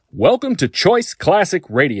Welcome to Choice Classic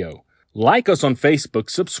Radio. Like us on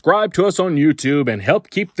Facebook, subscribe to us on YouTube, and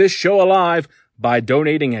help keep this show alive by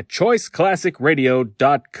donating at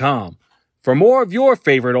choiceclassicradio.com. For more of your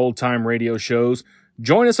favorite old-time radio shows,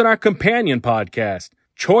 join us on our companion podcast,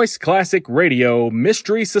 Choice Classic Radio,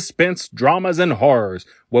 Mystery, Suspense, Dramas, and Horrors,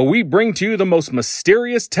 where we bring to you the most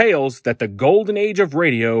mysterious tales that the golden age of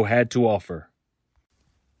radio had to offer.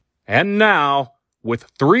 And now, with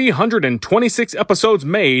 326 episodes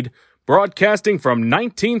made, broadcasting from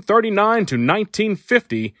 1939 to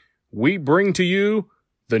 1950, we bring to you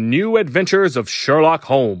The New Adventures of Sherlock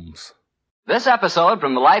Holmes. This episode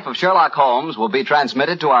from the life of Sherlock Holmes will be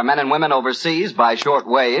transmitted to our men and women overseas by short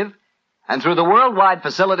wave and through the worldwide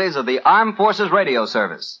facilities of the Armed Forces Radio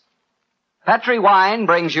Service. Petri Wine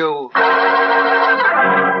brings you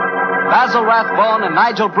Basil Rathbone and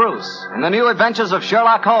Nigel Bruce in The New Adventures of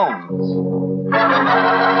Sherlock Holmes.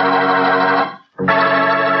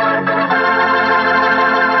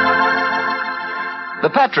 The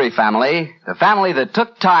Petri family, the family that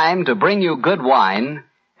took time to bring you good wine,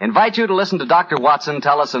 invite you to listen to Dr. Watson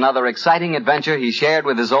tell us another exciting adventure he shared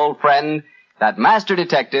with his old friend, that master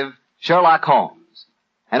detective, Sherlock Holmes.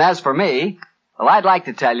 And as for me, well, I'd like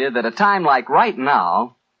to tell you that a time like right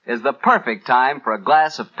now is the perfect time for a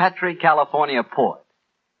glass of Petri California Port.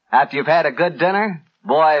 After you've had a good dinner,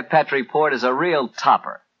 boy, Petri Port is a real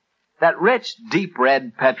topper. That rich, deep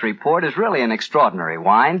red Petri Port is really an extraordinary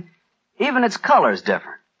wine. Even its color's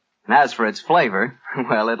different. And as for its flavor,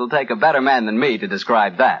 well, it'll take a better man than me to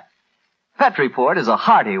describe that. Petri Port is a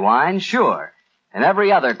hearty wine, sure. And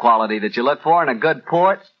every other quality that you look for in a good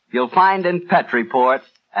port, you'll find in Petri Port,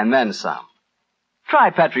 and then some. Try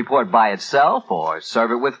Petri Port by itself, or serve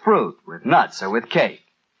it with fruit, with nuts, or with cake.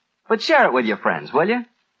 But share it with your friends, will you?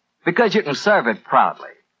 Because you can serve it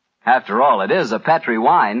proudly. After all, it is a Petri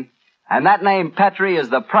wine, and that name Petri is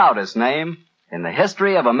the proudest name in the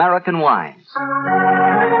history of American wines.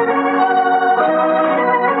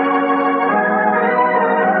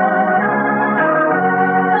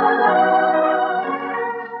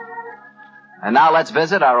 And now let's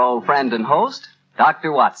visit our old friend and host,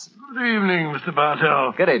 Dr. Watson. Good evening, Mr.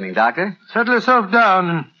 Bartell. Good evening, Doctor. Settle yourself down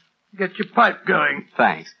and get your pipe going.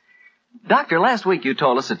 Thanks. Doctor, last week you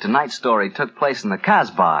told us that tonight's story took place in the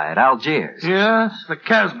Casbah at Algiers. Yes, the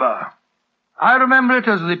Casbah. I remember it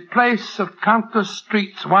as the place of countless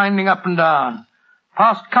streets winding up and down,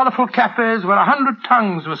 past colorful cafes where 100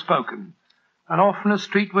 tongues were spoken. And often a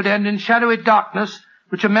street would end in shadowy darkness,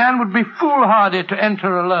 which a man would be foolhardy to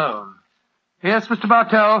enter alone. Yes, Mr.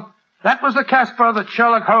 Bartell, that was the Casbah that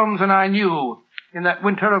Sherlock Holmes and I knew in that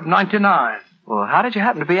winter of '99. Well, how did you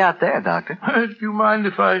happen to be out there, Doctor? Do you mind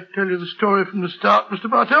if I tell you the story from the start, Mr.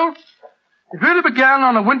 Bartell? It really began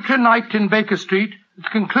on a wintry night in Baker Street, at the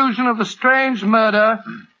conclusion of the strange murder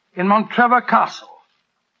in Montrevor Castle.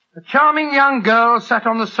 A charming young girl sat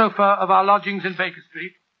on the sofa of our lodgings in Baker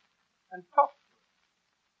Street and talked.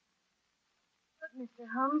 But, Mr.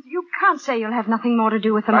 Holmes, you can't say you'll have nothing more to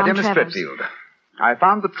do with the My dear Miss Montrevors. Stretfield, I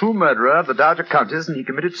found the true murderer of the Dowager Countess and he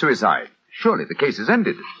committed suicide. Surely the case is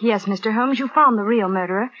ended. Yes, Mr. Holmes, you found the real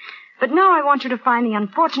murderer. But now I want you to find the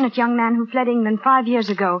unfortunate young man who fled England 5 years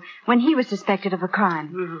ago when he was suspected of a crime.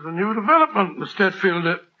 This is a new development, Miss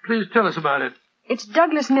Stretfield. Please tell us about it. It's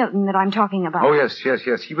Douglas Milton that I'm talking about. Oh, yes. He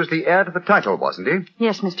was the heir to the title, wasn't he?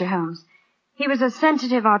 Yes, Mr. Holmes. He was a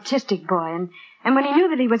sensitive, artistic boy, and when he knew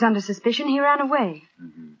that he was under suspicion, he ran away.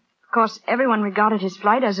 Mm-hmm. Of course, everyone regarded his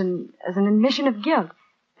flight as an admission of guilt.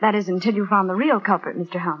 That is, until you found the real culprit,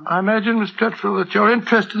 Mr. Holmes. I imagine, Miss Stretfield, that your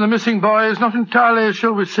interest in the missing boy is not entirely,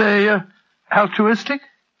 shall we say, altruistic?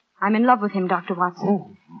 I'm in love with him, Dr. Watson.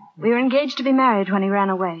 Oh. We were engaged to be married when he ran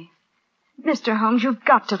away. Mr. Holmes, you've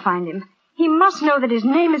got to find him. He must know that his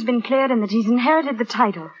name has been cleared and that he's inherited the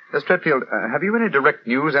title. Miss Stretfield, have you any direct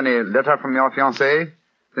news, any letter from your fiancé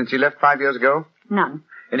since he left 5 years ago? None.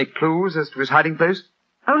 Any clues as to his hiding place?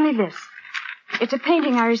 Only this. It's a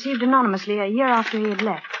painting I received anonymously a year after he had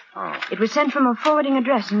left. Oh. It was sent from a forwarding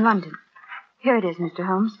address in London. Here it is, Mr.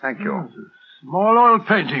 Holmes. Thank you. Yes, a small oil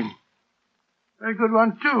painting. Very good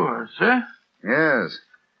one, too, I say. Yes.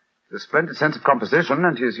 His splendid sense of composition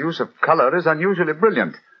and his use of color is unusually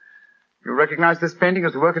brilliant. You recognize this painting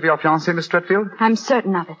as the work of your fiancé, Miss Stretfield? I'm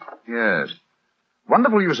certain of it. Yes.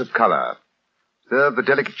 Wonderful use of color. Observe the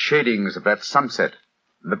delicate shadings of that sunset,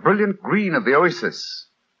 and the brilliant green of the oasis.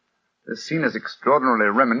 This scene is extraordinarily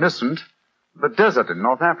reminiscent of the desert in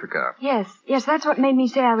North Africa. Yes, that's what made me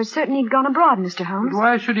say I was certain he'd gone abroad, Mr. Holmes. But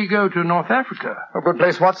why should he go to North Africa? A good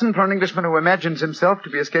place, Watson, for an Englishman who imagines himself to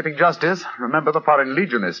be escaping justice. Remember, the Foreign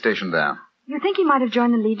Legion is stationed there. You think he might have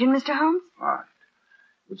joined the Legion, Mr. Holmes?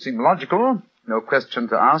 It would seem logical. No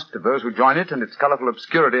questions are asked of those who join it, and its colorful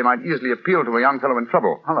obscurity might easily appeal to a young fellow in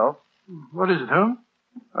trouble. Hello. What is it, Holmes?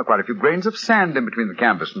 Quite a few grains of sand in between the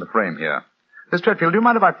canvas and the frame here. Miss Tretfield, do you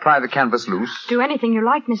mind if I pry the canvas loose? Do anything you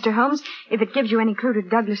like, Mr. Holmes, if it gives you any clue to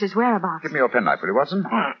Douglas's whereabouts. Give me your penknife, will you, Watson?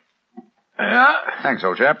 Yeah. Thanks,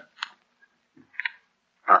 old chap.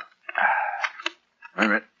 Wait a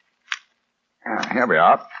minute. Here we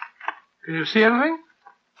are. Can you see anything?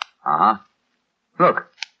 Uh-huh. Look.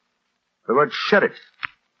 The word sheriff.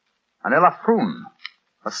 And Ella Froon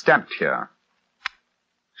are stamped here.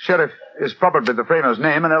 Sheriff is probably the framer's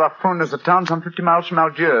name, and Ella Froon is a town some 50 miles from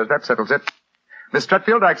Algiers. That settles it. Miss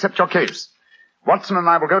Tretfield, I accept your case. Watson and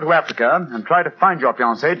I will go to Africa and try to find your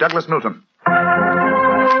fiancé, Douglas Milton.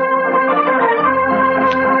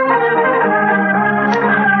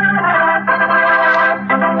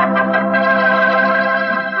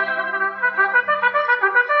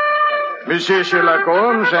 Monsieur Sherlock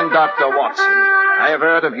Holmes and Dr. Watson. I have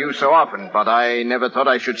heard of you so often, but I never thought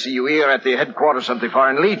I should see you here at the headquarters of the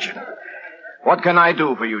Foreign Legion. What can I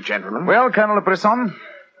do for you, gentlemen? Well, Colonel de Brisson,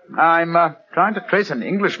 I'm trying to trace an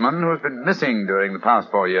Englishman who has been missing during the past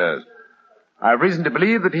 4 years. I have reason to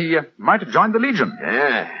believe that he might have joined the Legion.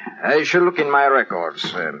 Yeah, I shall look in my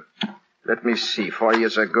records. Let me see. 4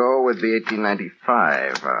 years ago would be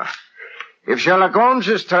 1895. If Sherlock Holmes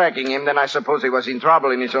is tracking him, then I suppose he was in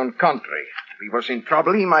trouble in his own country. If he was in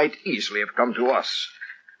trouble, he might easily have come to us.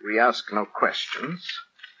 We ask no questions.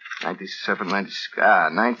 97,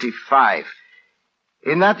 95.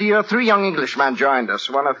 In that year, 3 young Englishmen joined us.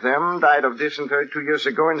 One of them died of dysentery 2 years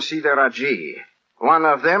ago in Cedar Raji. One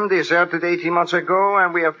of them deserted 18 months ago,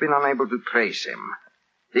 and we have been unable to trace him.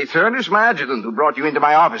 The third is my adjutant who brought you into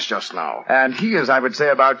my office just now. And he is, I would say,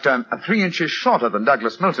 about 3 inches shorter than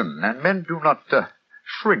Douglas Milton. And men do not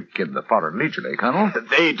shrink in the Foreign Legion, eh, Colonel?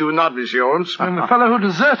 They do not, Monsieur Holmes. And the fellow who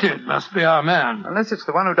deserted must be our man. Unless it's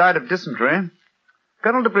the one who died of dysentery.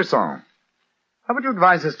 Colonel de Brisson, how would you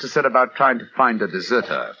advise us to set about trying to find a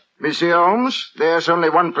deserter? Monsieur Holmes, there's only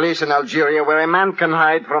one place in Algeria where a man can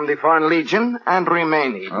hide from the Foreign Legion and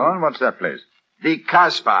remain hidden. Oh, and what's that place? The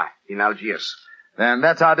Casbah in Algiers. Then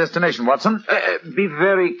that's our destination, Watson. Be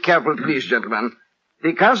very careful, please, gentlemen.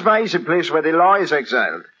 The Casbah is a place where the law is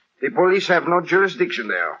exiled. The police have no jurisdiction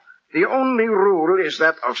there. The only rule is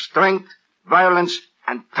that of strength, violence,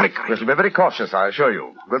 and trickery. We shall be very cautious, I assure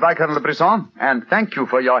you. Goodbye, Colonel de Brisson, and thank you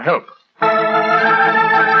for your help.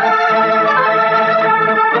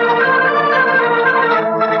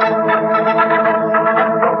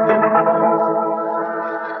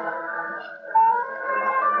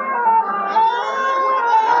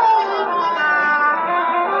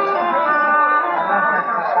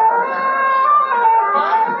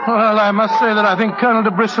 Well, I must say that I think Colonel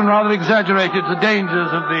de Brisson rather exaggerated the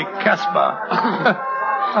dangers of the Casbah.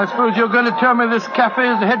 I suppose you're going to tell me this cafe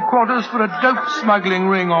is the headquarters for a dope smuggling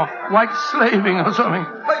ring or white slaving or something.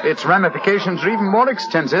 Its ramifications are even more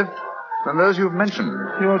extensive than those you've mentioned.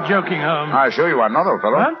 You're joking, Holmes. I assure you I'm not, old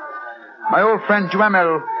fellow. What? My old friend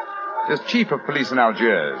Duhamel is chief of police in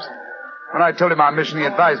Algiers. When I told him our mission, he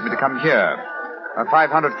advised me to come here. A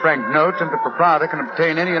 500-franc note, and the proprietor can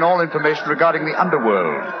obtain any and all information regarding the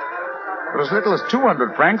underworld. For as little as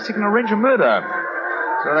 200 francs, he can arrange a murder.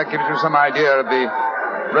 So that gives you some idea of the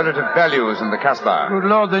relative values in the Casbah. Good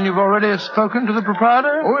Lord, then you've already spoken to the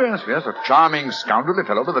proprietor? Oh, yes, a charming, scoundrelly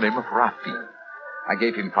fellow by the name of Rafi. I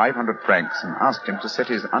gave him 500 francs and asked him to set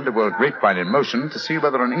his underworld grapevine in motion to see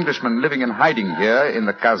whether an Englishman living and hiding here in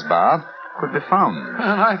the Casbah could be found.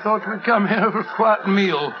 And I thought we'd come here for a quiet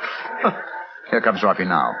meal. Here comes Rafi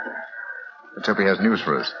now. Let's hope he has news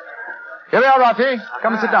for us. Here we are, Rafi.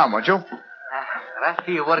 Come and sit down, won't you?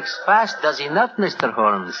 Rafi works fast, does he not, Mr.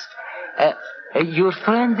 Holmes? Your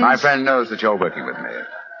friend is... My friend knows that you're working with me.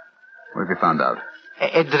 We'll be found out.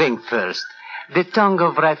 A drink first. The tongue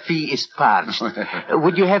of Rafi is parched.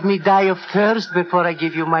 Would you have me die of thirst before I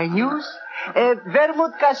give you my news?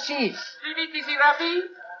 Vermouth cassis.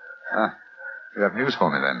 You have news for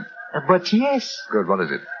me, then? But yes. Good, what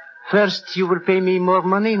is it? First, you will pay me more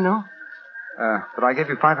money, no? But I gave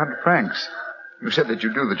you 500 francs. You said that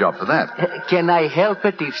you'd do the job for that. Can I help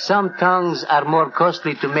it if some tongues are more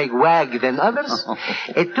costly to make wag than others?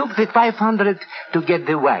 It took the 500 to get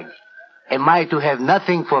the wag. Am I to have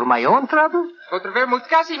nothing for my own trouble? Votre vermouth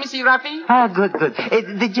cassis, Monsieur Rafi. Ah, good.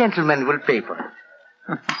 The gentleman will pay for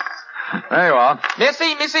it. There you are.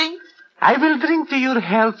 Merci, merci. I will drink to your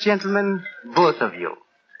health, gentlemen, both of you.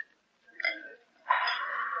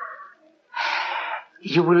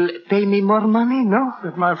 You will pay me more money, no?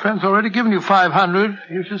 If my friend's already given you 500,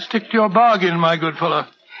 you should stick to your bargain, my good fellow.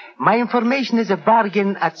 My information is a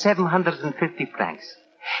bargain at 750 francs.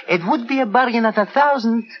 It would be a bargain at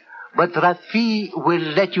 1,000, but Rafi will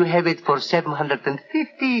let you have it for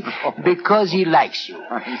 750 because he likes you.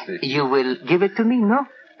 I see. You will give it to me, no?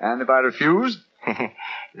 And if I refuse?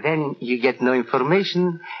 Then you get no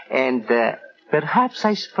information, and perhaps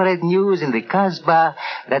I spread news in the Kasbah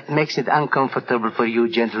that makes it uncomfortable for you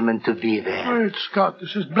gentlemen to be there. Wait, Scott,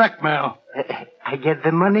 this is blackmail. I get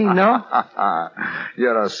the money, no?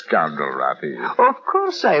 You're a scoundrel, Rafi. Of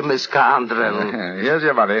course I'm a scoundrel. Here's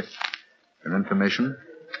your money. Your information.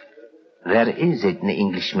 There is an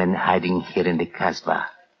Englishman hiding here in the Kasbah.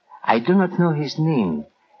 I do not know his name,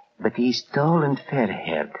 but he is tall and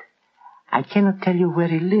fair-haired. I cannot tell you where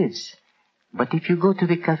he lives, but if you go to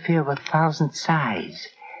the Cafe of 1,000 Sighs,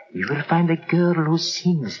 you will find a girl who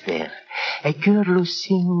sings there. A girl who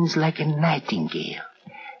sings like a nightingale.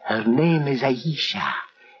 Her name is Aisha,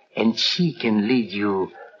 and she can lead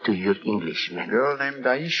you to your Englishman. A girl named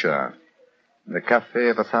Aisha. The Cafe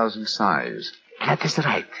of 1,000 Sighs. That is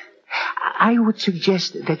right. I would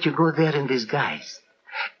suggest that you go there in disguise.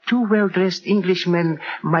 2 well-dressed Englishmen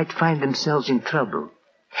might find themselves in trouble.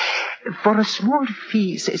 For a small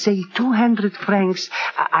fee, say 200 francs,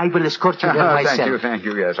 I will escort you there myself. Thank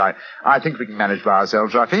you, yes. I think we can manage by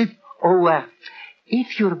ourselves, Rafi. Oh,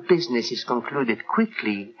 if your business is concluded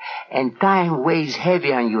quickly and time weighs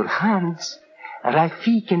heavy on your hands,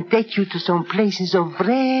 Rafi can take you to some places of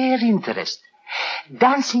rare interest.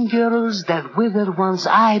 Dancing girls that wither one's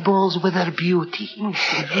eyeballs with their beauty.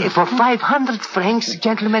 For 500 francs,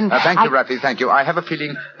 gentlemen... Thank you, Rafi, thank you. I have a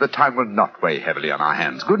feeling the time will not weigh heavily on our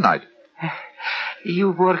hands. Good night.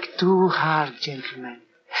 You work too hard, gentlemen.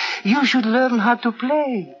 You should learn how to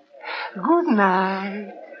play. Good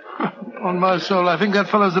night. On my soul, I think that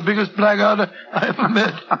fellow's the biggest blackguard I ever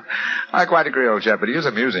met. I quite agree, old chap, but he is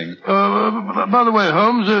amusing. By the way,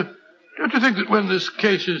 Holmes, don't you think that when this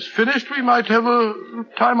case is finished, we might have a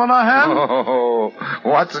time on our hands? Oh,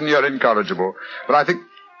 Watson, you're incorrigible. But I think...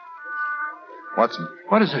 Watson.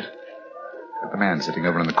 What is it? The man sitting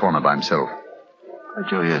over in the corner by himself. By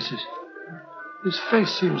Joe, yes, his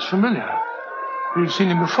face seems familiar. We've seen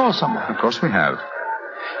him before somewhere. Of course we have.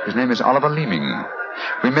 His name is Oliver Leeming.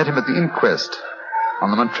 We met him at the inquest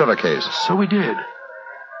on the Montrella case. So we did.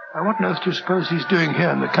 What on earth do you suppose he's doing here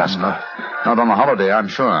in the Kasbah? Not on a holiday, I'm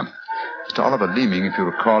sure. Mr. Oliver Leeming, if you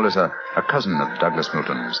recall, is a cousin of Douglas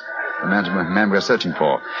Milton's. The man we're searching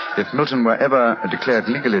for. If Milton were ever declared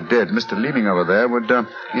legally dead, Mr. Leeming over there would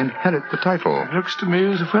inherit the title. It looks to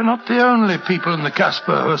me as if we're not the only people in the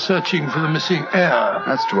Kasbah who are searching for the missing heir.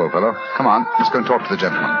 That's true, old fellow. Come on, let's go and talk to the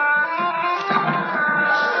gentleman.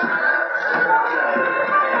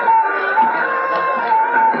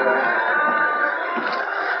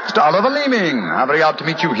 Mr. Oliver Leeming, how very odd to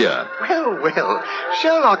meet you here. Well,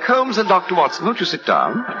 Sherlock Holmes and Dr. Watson, won't you sit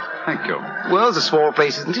down? Thank you. World's a small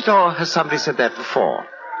place, isn't it? Or has somebody said that before?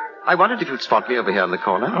 I wondered if you'd spot me over here in the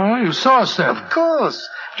corner. Oh, you saw us then? Of course.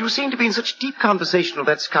 You seem to be in such deep conversation with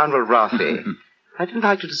that scoundrel Rafi. I didn't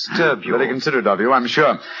like to disturb you. Very considerate of you, I'm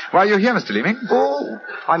sure. Why are you here, Mr. Leeming? Oh,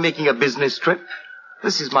 I'm making a business trip.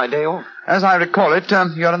 This is my day off. As I recall it,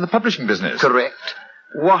 you're in the publishing business. Correct.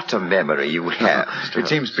 What a memory you have. It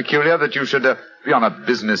seems peculiar that you should be on a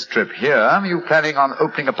business trip here. Are you planning on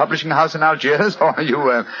opening a publishing house in Algiers, or are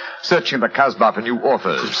you searching the Kasbah for new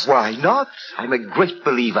authors? Why not? I'm a great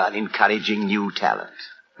believer in encouraging new talent.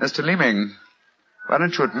 Mr. Leeming, why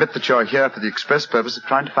don't you admit that you're here for the express purpose of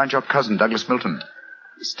trying to find your cousin, Douglas Milton?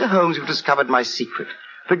 Mr. Holmes, you've discovered my secret.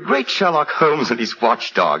 The great Sherlock Holmes and his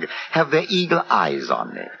watchdog have their eagle eyes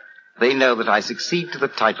on me. They know that I succeed to the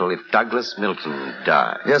title if Douglas Milton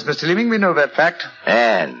dies. Yes, Mr. Leeming, we know that fact.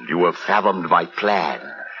 And you have fathomed my plan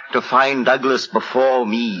to find Douglas before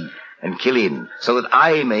me and kill him so that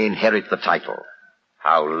I may inherit the title.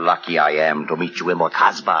 How lucky I am to meet you in the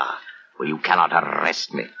Kasbah, where you cannot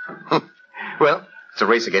arrest me. Well, it's a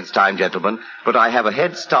race against time, gentlemen, but I have a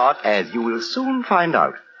head start, as you will soon find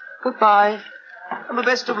out. Goodbye, and the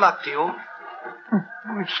best of luck to you.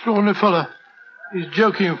 Extraordinary fellow. He's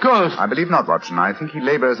joking, of course. I believe not, Watson. I think he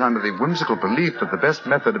labors under the whimsical belief that the best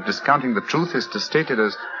method of discounting the truth is to state it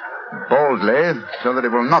as boldly, so that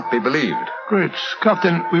it will not be believed. Great Scott,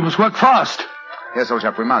 then we must work fast. Yes, old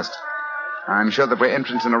chap, we must. I'm sure that we're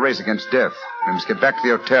entrants in a race against death. We must get back to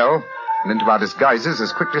the hotel and into our disguises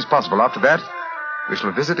as quickly as possible. After that, we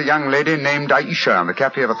shall visit a young lady named Aisha in the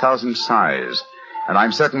Cafe of 1,000 Sighs. And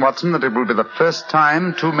I'm certain, Watson, that it will be the first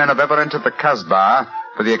time 2 men have ever entered the Kasbah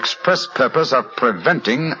for the express purpose of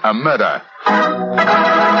preventing a murder.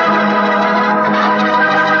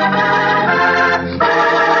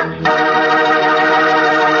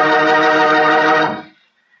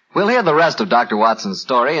 We'll hear the rest of Dr. Watson's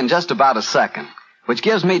story in just about a second. which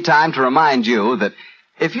gives me time to remind you that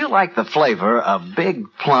if you like the flavor of big,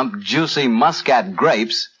 plump, juicy Muscat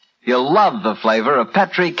grapes, you'll love the flavor of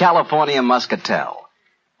Petri California Muscatel.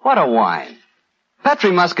 What a wine.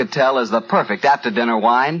 Petri Muscatel is the perfect after-dinner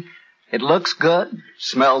wine. It looks good,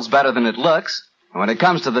 smells better than it looks, and when it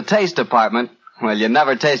comes to the taste department, well, you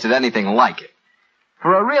never tasted anything like it.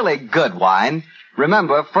 For a really good wine,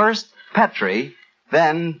 remember first Petri,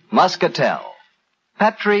 then Muscatel.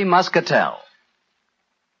 Petri Muscatel.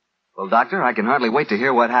 Well, Doctor, I can hardly wait to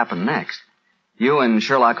hear what happened next. You and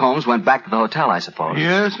Sherlock Holmes went back to the hotel, I suppose.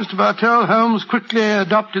 Yes, Mr. Bartell. Holmes quickly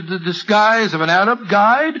adopted the disguise of an Arab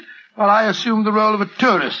guide, while I assumed the role of a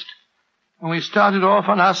tourist. And we started off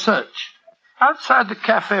on our search. Outside the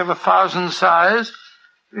Cafe of 1,000 Sighs,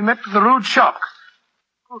 we met with a rude shock.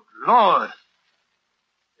 Good Lord.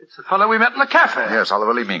 It's the fellow we met in the cafe. Yes,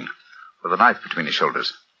 Oliver Leeming, with a knife between his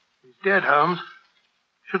shoulders. He's dead, Holmes.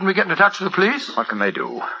 Shouldn't we get into touch with the police? What can they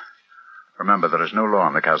do? Remember, there is no law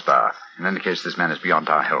in the Casbah. In any case, this man is beyond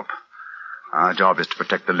our help. Our job is to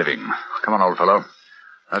protect the living. Come on, old fellow.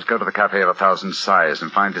 Let's go to the Cafe of 1,000 Sighs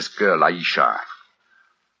and find this girl, Aisha.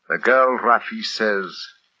 The girl, Rafi says,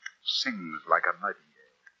 sings like a nightingale.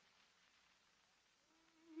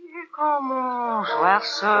 Comme un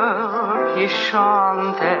oiseau qui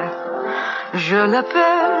chante, je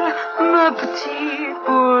l'appelle ma petite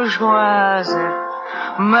bourgeoise,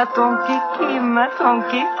 ma tonkiki, ma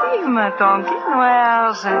tonkiki, ma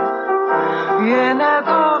tonkinoise. Il y en a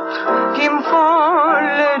d'autres qui me font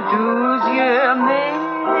le doux yeux,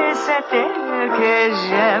 mais c'est elle que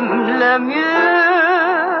j'aime le mieux.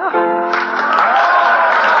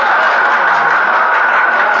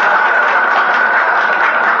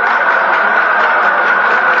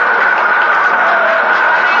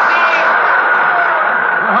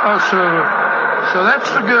 So that's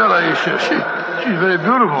the girl, Aisha. She's very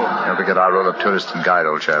beautiful. You'll be get our role of tourist and guide,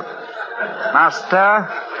 old chap. Master,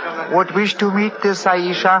 would wish to meet this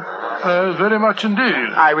Aisha? Very much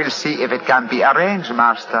indeed. I will see if it can be arranged,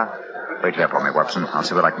 Master. Wait here for me, Watson. I'll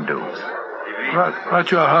see what I can do. Right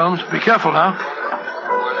you are, Holmes. Be careful now.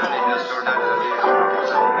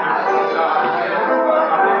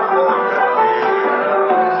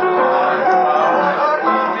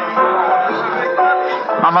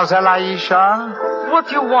 Mademoiselle Aisha? What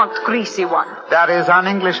do you want, greasy one? There is an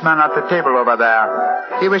Englishman at the table over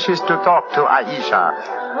there. He wishes to talk to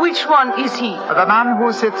Aisha. Which one is he? The man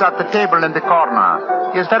who sits at the table in the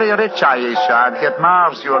corner. He is very rich, Aisha, and he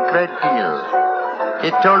admires you a great deal.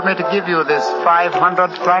 He told me to give you this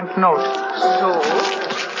 500-franc note. So?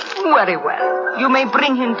 Very well. You may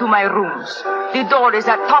bring him to my rooms. The door is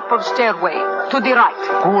at top of stairway, to the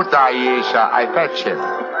right. Good, Aisha. I fetch him.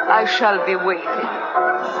 I shall be waiting.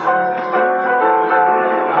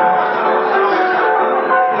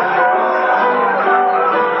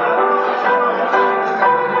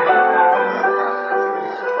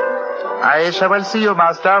 Aisha will see you,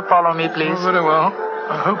 Master. Follow me, please. Oh, very well.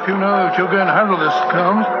 I hope you know that you're going to handle this,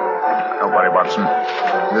 Holmes. Don't worry, Watson.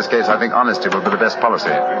 In this case, I think honesty will be the best policy.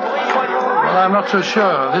 Well, I'm not so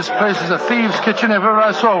sure. This place is a thieves' kitchen if ever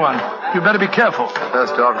I saw one. You better be careful.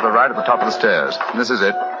 First door to the right at the top of the stairs. This is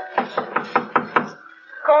it.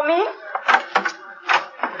 Come in.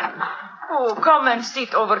 Oh, come and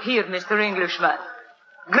sit over here, Mr. Englishman.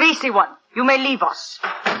 Greasy one, you may leave us.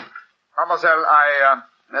 Mademoiselle, I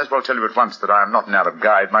may as well tell you at once that I am not an Arab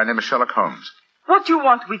guide. My name is Sherlock Holmes. What do you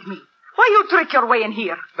want with me? Why you trick your way in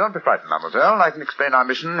here? Don't be frightened, mademoiselle. I can explain our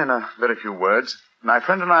mission in a very few words. My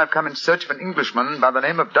friend and I have come in search of an Englishman by the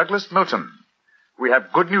name of Douglas Milton. We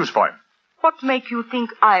have good news for him. What make you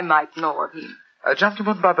think I might know of him? A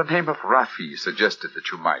gentleman by the name of Rafi suggested that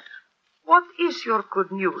you might. What is your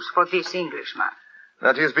good news for this Englishman?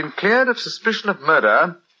 That he has been cleared of suspicion of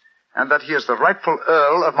murder, and that he is the rightful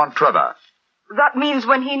Earl of Montrevor. That means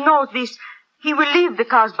when he knows this, he will leave the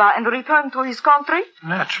Casbah and return to his country?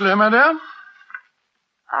 Naturally, madame.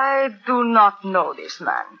 I do not know this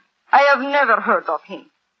man. I have never heard of him.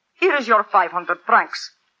 Here is your 500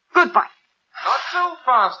 francs. Goodbye. Not so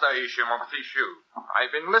fast, Aisha, mon petit chou.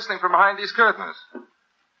 I've been listening from behind these curtains.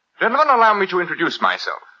 Gentlemen, allow me to introduce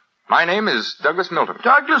myself. My name is Douglas Milton.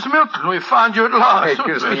 Douglas Milton, we found you at last. It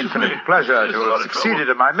gives me infinite pleasure to have succeeded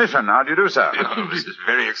in my mission. How do you do, sir? Oh, this is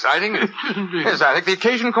very exciting. Yes, I think the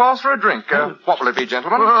occasion calls for a drink. What will it be,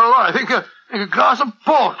 gentlemen? Well, I think a glass of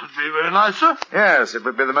port would be very nice, sir. Yes, it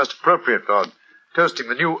would be the most appropriate for toasting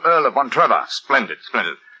the new Earl of Montrevor. Splendid,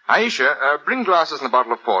 splendid. Aisha, bring glasses and a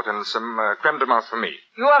bottle of port and some creme de menthe for me.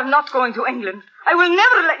 You are not going to England. I will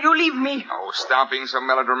never let you leave me. Oh, stop being so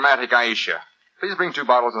melodramatic, Aisha. Please bring 2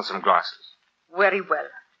 bottles and some glasses. Very well.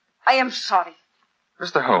 I am sorry.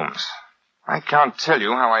 Mr. Holmes, I can't tell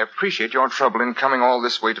you how I appreciate your trouble in coming all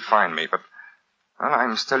this way to find me, but, well, I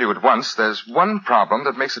must tell you at once, there's one problem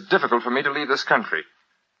that makes it difficult for me to leave this country.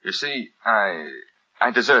 You see,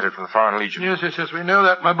 I deserted from the Foreign Legion. Yes, we know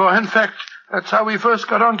that, my boy. In fact, that's how we first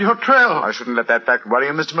got onto your trail. I shouldn't let that fact worry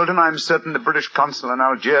you, Mr. Milton. I'm certain the British consul in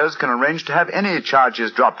Algiers can arrange to have any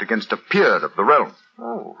charges dropped against a peer of the realm.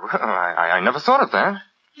 Oh, well, I never thought of that.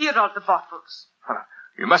 Here are the bottles.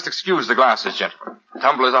 You must excuse the glasses, gentlemen.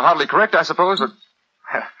 Tumblers are hardly correct, I suppose, but,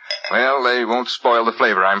 well, they won't spoil the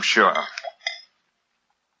flavor, I'm sure.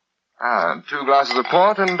 2 glasses of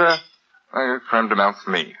port and, creme de menthe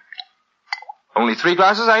for me. Only 3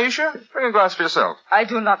 glasses, Aisha? Bring a glass for yourself. I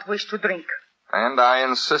do not wish to drink. And I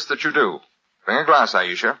insist that you do. Bring a glass,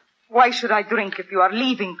 Aisha. Why should I drink if you are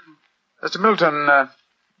leaving? Mr. Milton,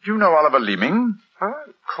 do you know Oliver Leeming?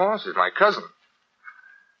 Of course, he's my cousin.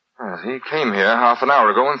 Yes, he came here half an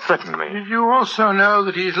hour ago and threatened me. Did you also know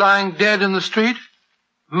that he's lying dead in the street?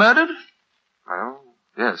 Murdered? Well,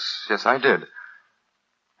 yes, I did.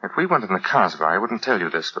 If we went in the Kasbah, I wouldn't tell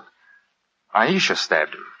you this, but Aisha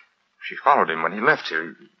stabbed him. She followed him when he left here.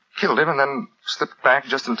 He killed him and then slipped back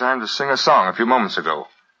just in time to sing a song a few moments ago.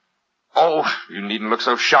 Oh, you needn't look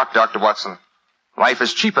so shocked, Dr. Watson. Life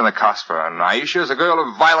is cheap in the Kasbah, and Aisha is a girl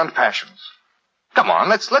of violent passions. Come on,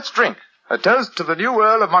 let's drink. A toast to the new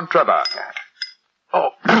Earl of Montrevor.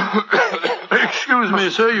 Oh, excuse me,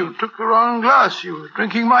 sir. You took the wrong glass. You were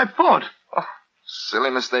drinking my port. Oh, silly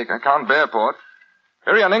mistake. I can't bear port.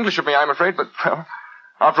 Very un-English of me, I'm afraid, but, well,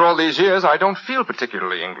 after all these years, I don't feel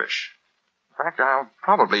particularly English. In fact, I'll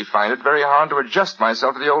probably find it very hard to adjust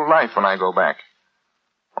myself to the old life when I go back.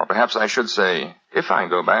 Or perhaps I should say, if I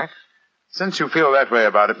go back. Since you feel that way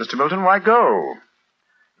about it, Mr. Milton, why go?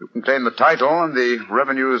 You can claim the title and the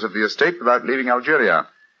revenues of the estate without leaving Algeria.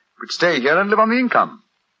 You could stay here and live on the income.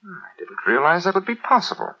 I didn't realize that would be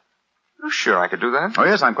possible. You're sure I could do that? Oh,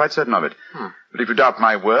 yes, I'm quite certain of it. But if you doubt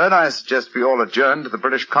my word, I suggest we all adjourn to the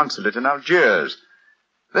British consulate in Algiers.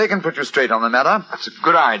 They can put you straight on the matter. That's a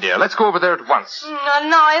good idea. Let's go over there at once.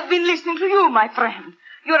 Now, I have been listening to you, my friend.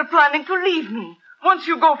 You are planning to leave me. Once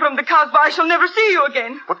you go from the Kasbah, I shall never see you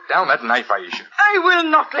again. Put down that knife, Aisha. I will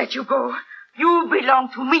not let you go. You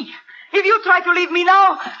belong to me. If you try to leave me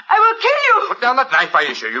now, I will kill you. Put down that knife,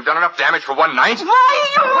 Aisha. You've done enough damage for one night. Why,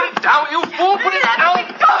 you... Put it down, you fool. Put it down. Let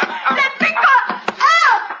me go. Let me go.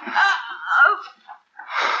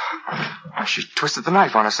 She twisted the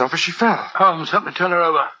knife on herself as she fell. Holmes, help me turn her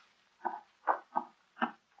over.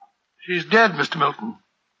 She's dead, Mr. Milton.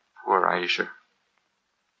 Poor Aisha.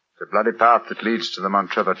 The bloody path that leads to the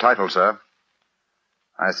Montrevor title, sir.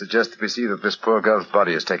 I suggest that we see that this poor girl's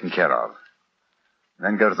body is taken care of.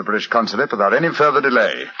 Then go to the British consulate without any further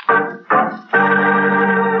delay.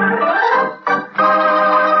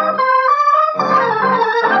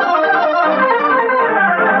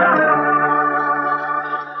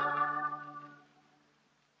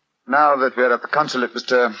 Now that we're at the consulate,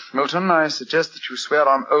 Mr. Milton, I suggest that you swear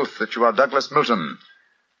on oath that you are Douglas Milton,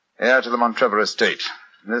 heir to the Montrevor estate.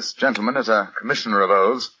 This gentleman is a commissioner of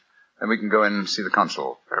oaths, and we can go in and see the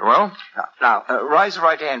consul. Very well. Now, raise your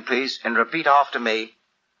right hand, please, and repeat after me.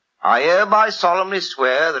 I hereby solemnly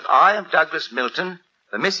swear that I am Douglas Milton,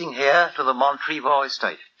 the missing heir to the Montrevor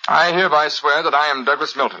estate. I hereby swear that I am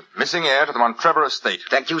Douglas Milton, missing heir to the Montrevor estate.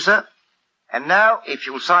 Thank you, sir. And now, if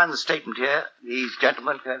you'll sign the statement here, these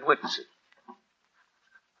gentlemen can witness it.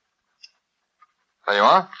 There you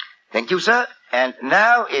are. Thank you, sir. And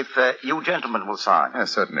now, if you gentlemen will sign.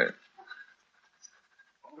 Yes, certainly.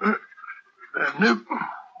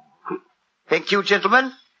 Thank you,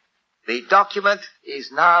 gentlemen. The document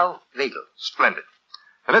is now legal. Splendid.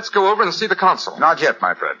 Now let's go over and see the consul. Not yet,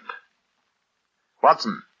 my friend.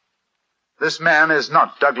 Watson, this man is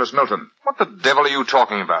not Douglas Milton. What the devil are you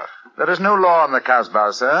talking about? There is no law in the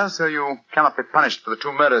Kasbah, sir, so you cannot be punished for the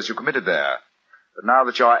 2 murders you committed there. But now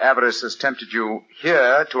that your avarice has tempted you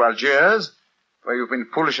here to Algiers, where you've been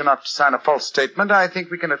foolish enough to sign a false statement, I think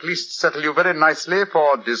we can at least settle you very nicely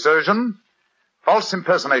for desertion, false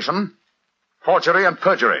impersonation, forgery, and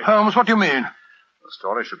perjury. Holmes, what do you mean? The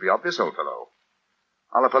story should be obvious, old fellow.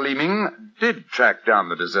 Oliver Leeming did track down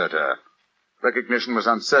the deserter. Recognition was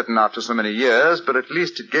uncertain after so many years, but at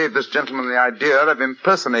least it gave this gentleman the idea of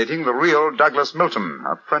impersonating the real Douglas Milton,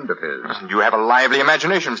 a friend of his. You have a lively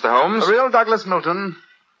imagination, Mr. Holmes. The real Douglas Milton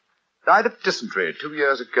died of dysentery 2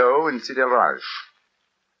 years ago in Sidi El Raj.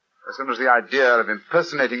 As soon as the idea of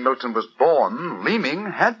impersonating Milton was born, Leeming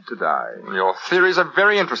had to die. Your theories are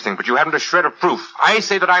very interesting, but you haven't a shred of proof. I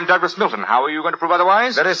say that I'm Douglas Milton. How are you going to prove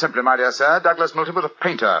otherwise? Very simply, my dear sir. Douglas Milton was a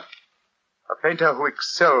painter. A painter who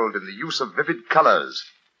excelled in the use of vivid colors.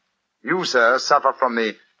 You, sir, suffer from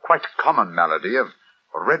the quite a common malady of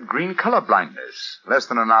red-green color blindness. Less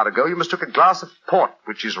than an hour ago, you mistook a glass of port,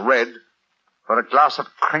 which is red, for a glass of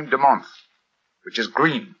creme de menthe, which is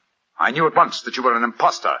green. I knew at once that you were an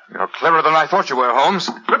impostor. You're cleverer than I thought you were, Holmes.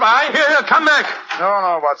 Goodbye. Here, come back.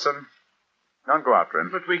 No, Watson. Don't go after him.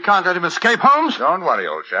 But we can't let him escape, Holmes. Don't worry,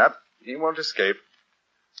 old chap. He won't escape.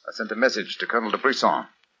 I sent a message to Colonel de Brisson.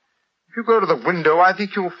 If you go to the window, I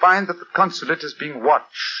think you'll find that the consulate is being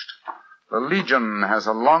watched. The Legion has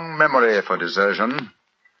a long memory for desertion.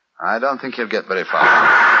 I don't think he'll get very far.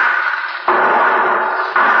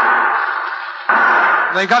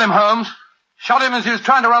 They got him, Holmes. Shot him as he was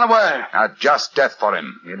trying to run away. A just death for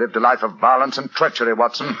him. He lived a life of violence and treachery,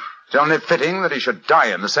 Watson. It's only fitting that he should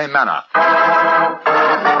die in the same manner.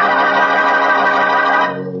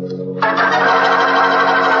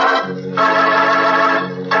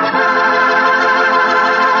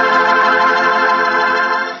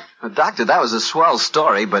 Doctor, that was a swell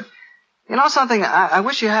story, but you know something? I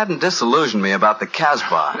wish you hadn't disillusioned me about the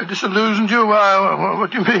Casbah. Disillusioned you?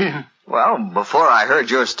 What do you mean? Well, before I heard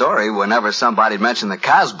your story, whenever somebody mentioned the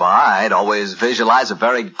Casbah, I'd always visualize a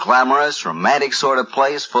very glamorous, romantic sort of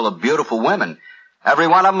place full of beautiful women. Every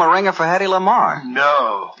one of them a ringer for Hedy Lamarr.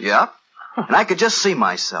 No. Yep. And I could just see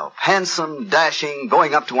myself, handsome, dashing,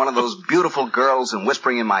 going up to one of those beautiful girls and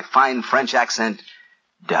whispering in my fine French accent,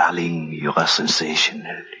 "Darling, you are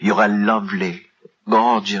sensational. You are lovely,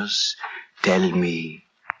 gorgeous. Tell me,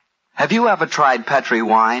 have you ever tried Petri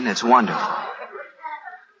wine? It's wonderful."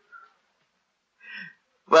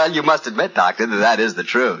 Well, you must admit, Doctor, that is the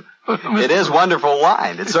truth. It is wonderful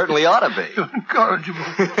wine. It certainly ought to be. You're incorrigible.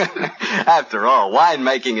 After all,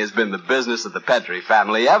 winemaking has been the business of the Petri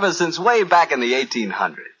family ever since way back in the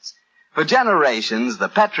 1800s. For generations, the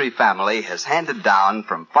Petri family has handed down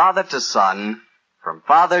from father to son,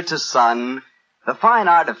 the fine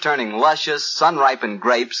art of turning luscious, sun-ripened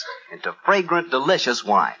grapes into fragrant, delicious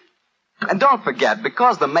wine. And don't forget,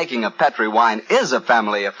 because the making of Petri wine is a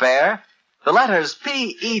family affair, the letters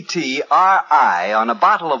P-E-T-R-I on a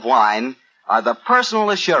bottle of wine are the personal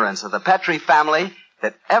assurance of the Petri family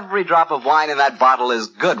that every drop of wine in that bottle is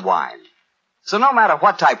good wine. So no matter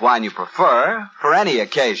what type wine you prefer, for any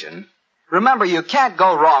occasion, remember you can't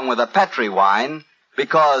go wrong with a Petri wine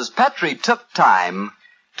because Petri took time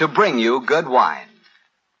to bring you good wine.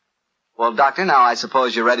 Well, Doctor, now I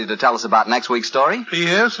suppose you're ready to tell us about next week's story?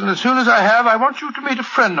 Yes, and as soon as I have, I want you to meet a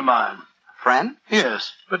friend of mine. Friend?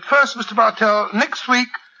 Yes. But first, Mr. Bartell, next week,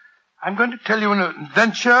 I'm going to tell you an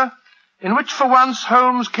adventure in which, for once,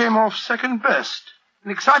 Holmes came off second best. An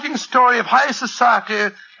exciting story of high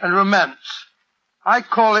society and romance. I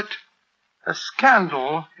call it A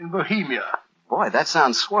Scandal in Bohemia. Boy, that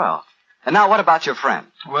sounds swell. And now what about your friend?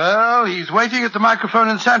 Well, he's waiting at the microphone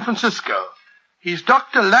in San Francisco. He's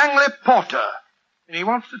Dr. Langley Porter, and he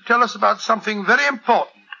wants to tell us about something very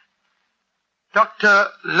important. Dr.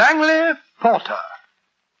 Langley Porter.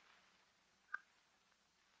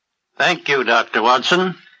 Thank you, Dr.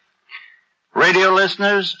 Watson. Radio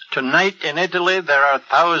listeners, tonight in Italy there are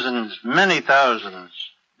thousands, many thousands,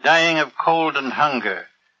 dying of cold and hunger.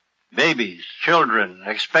 Babies, children,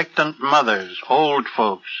 expectant mothers, old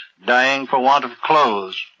folks, dying for want of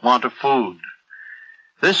clothes, want of food.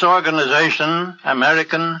 This organization,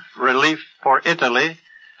 American Relief for Italy,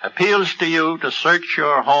 appeals to you to search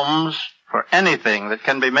your homes for anything that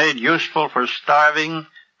can be made useful for starving,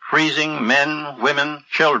 freezing men, women,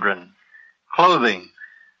 children. Clothing,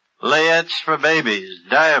 layettes for babies,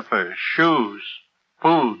 diapers, shoes,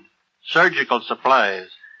 food, surgical supplies,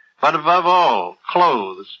 but above all,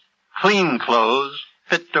 clothes, clean clothes,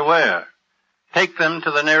 fit to wear. Take them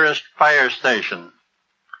to the nearest fire station.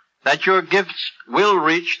 That your gifts will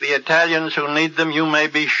reach the Italians who need them, you may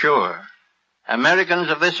be sure. Americans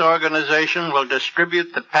of this organization will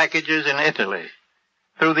distribute the packages in Italy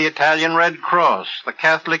through the Italian Red Cross, the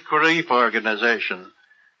Catholic Relief Organization,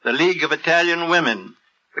 the League of Italian Women,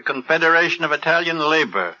 the Confederation of Italian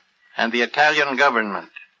Labor, and the Italian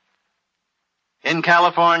government. In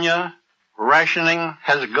California, rationing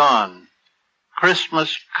has gone.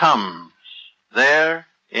 Christmas comes. There,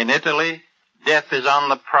 in Italy, death is on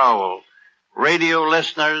the prowl. Radio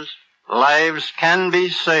listeners, lives can be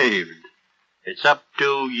saved. It's up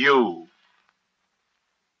to you.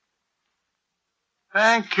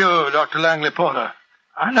 Thank you, Dr. Langley Porter.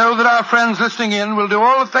 I know that our friends listening in will do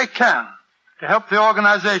all that they can to help the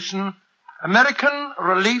organization American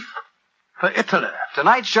Relief for Italy.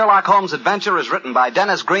 Tonight's Sherlock Holmes adventure is written by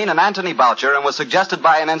Dennis Green and Anthony Boucher and was suggested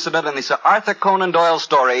by an incident in the Sir Arthur Conan Doyle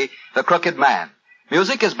story, The Crooked Man.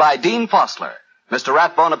 Music is by Dean Fossler. Mr.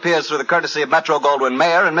 Rathbone appears through the courtesy of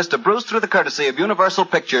Metro-Goldwyn-Mayer and Mr. Bruce through the courtesy of Universal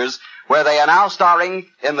Pictures, where they are now starring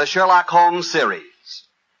in the Sherlock Holmes series.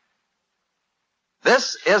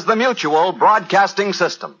 This is the Mutual Broadcasting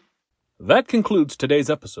System. That concludes today's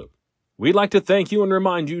episode. We'd like to thank you and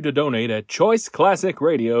remind you to donate at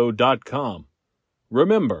choiceclassicradio.com.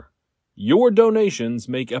 Remember, your donations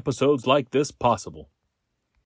make episodes like this possible.